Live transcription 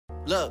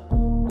Look,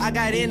 I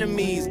got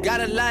enemies,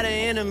 got a lot of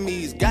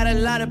enemies, got a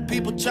lot of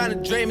people trying to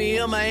drain me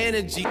of my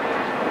energy.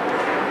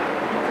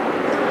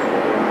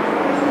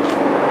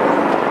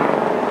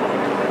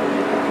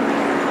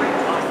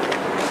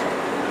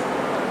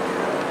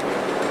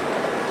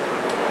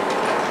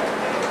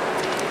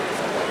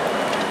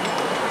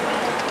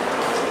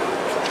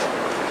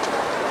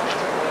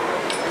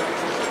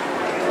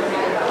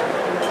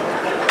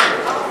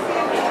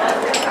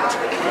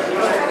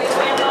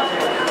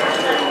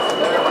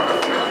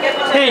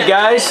 Hey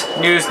guys,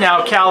 News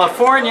Now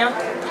California,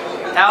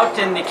 out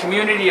in the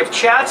community of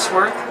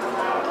Chatsworth.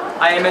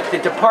 I am at the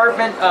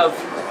Department of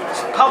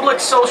Public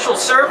Social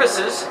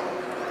Services.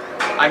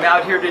 I'm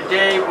out here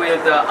today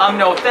with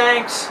UMNO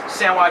Thanks,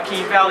 San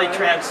Joaquin Valley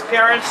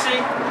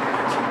Transparency,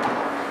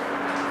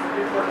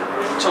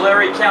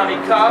 Tulare County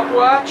Cop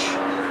Watch,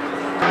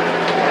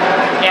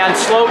 and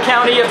SLO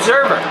County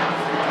Observer.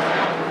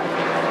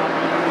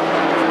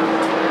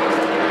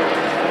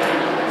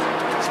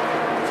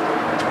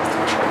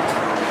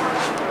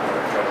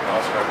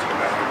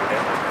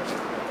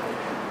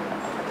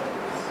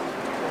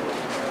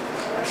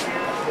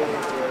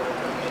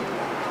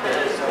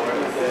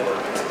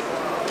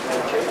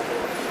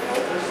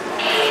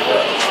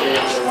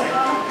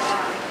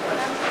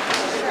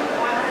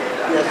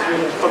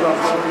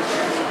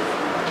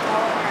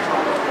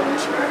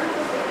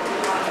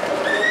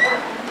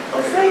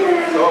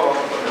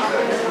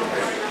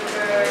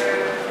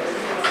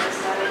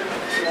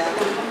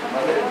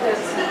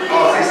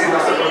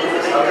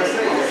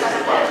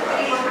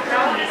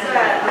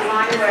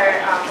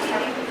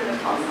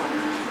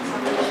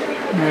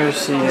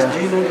 There's the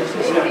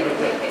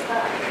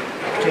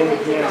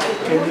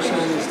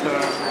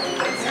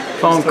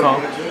phone call.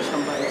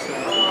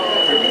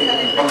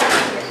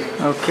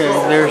 Okay,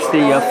 there's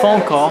the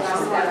phone call.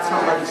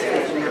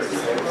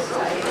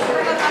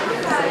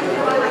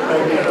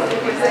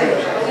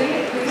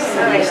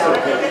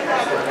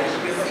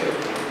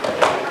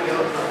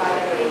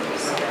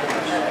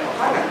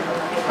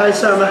 Hi,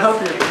 sir, may I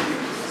help you?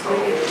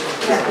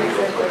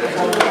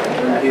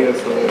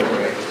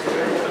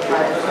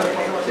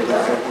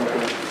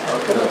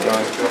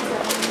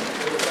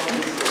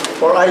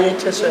 For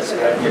IHSS.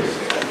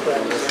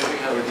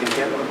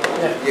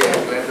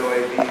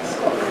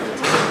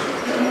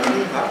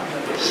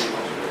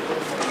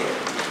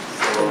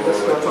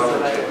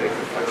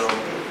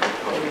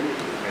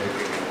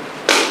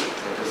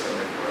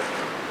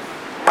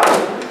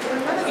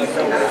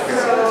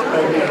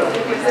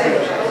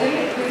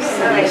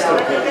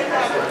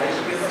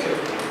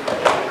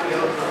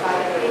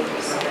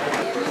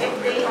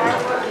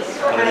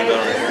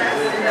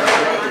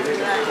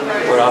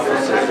 What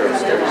offices are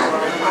upstairs?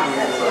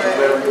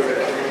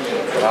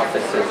 What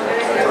offices are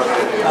upstairs?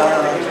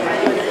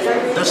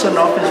 There's an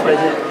office right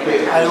here.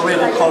 I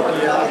already called the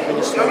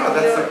administrator.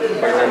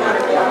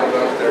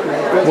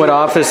 What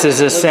office is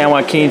this? San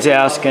Joaquin's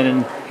asking,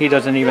 and he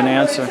doesn't even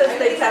answer.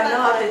 They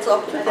cannot, it's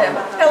up to them.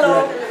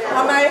 Hello,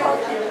 how may I help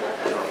you?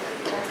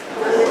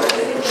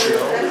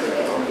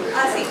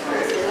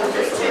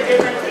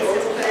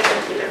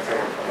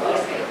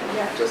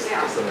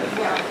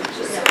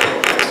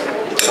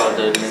 Called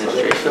the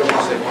administration.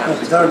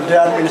 The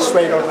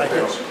administrator right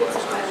here.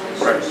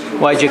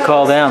 Why'd you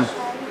call them?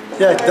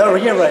 Yeah, they're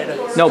here right now.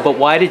 No, but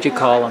why did you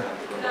call them?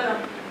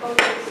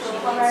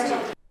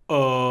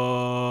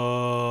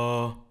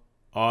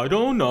 I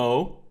don't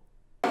know.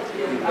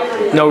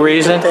 No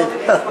reason?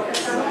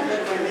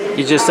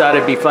 You just thought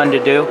it'd be fun to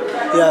do?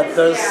 Yeah,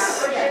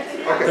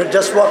 they're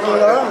just walking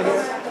around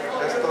here.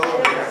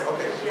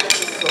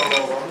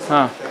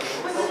 Huh.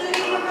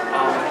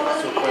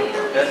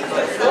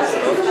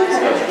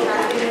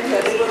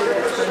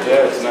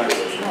 Yeah, it's nice.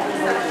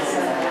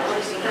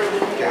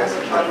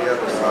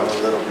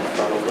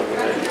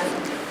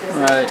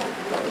 Right.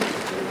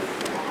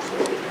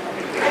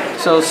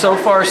 So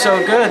far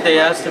so good. They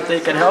asked if they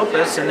could help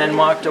us and then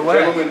walked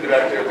away. Gentleman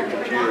back there at the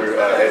computer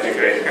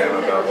educating him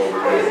about what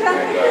we're doing.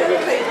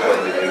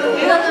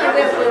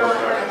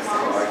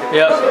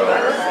 Yep.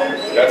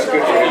 That's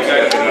good for you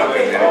guys to know.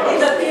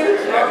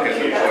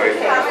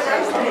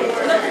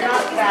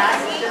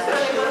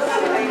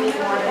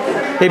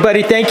 Hey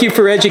buddy, thank you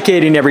for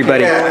educating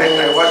everybody. Yeah,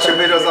 I watch your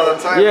videos all the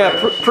time. Yeah,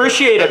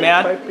 appreciate it,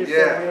 man.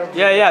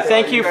 Yeah.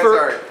 Thank you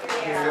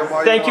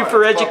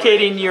for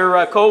educating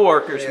your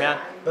co-workers, man.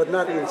 But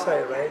not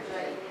inside, right?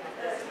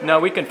 No,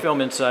 we can film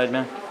inside,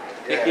 man.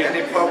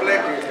 Any public?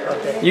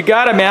 Okay. You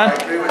got it, man. I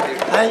agree with you.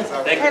 Hi.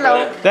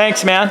 Hello.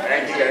 Thanks, man.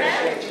 Thank you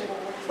guys.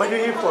 What are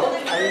you here for?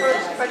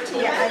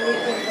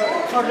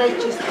 For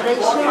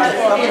registration.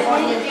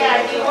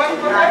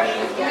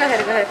 Go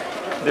ahead.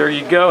 There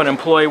you go. An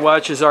employee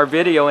watches our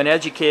video and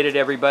educated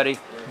everybody.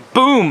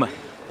 Boom!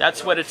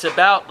 That's what it's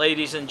about,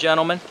 ladies and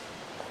gentlemen.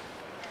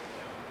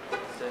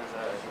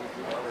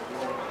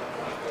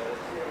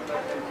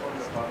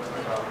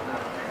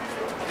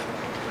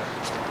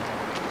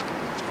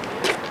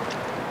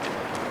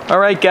 All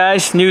right,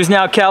 guys. News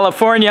Now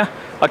California.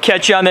 I'll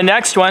catch you on the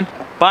next one.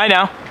 Bye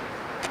now.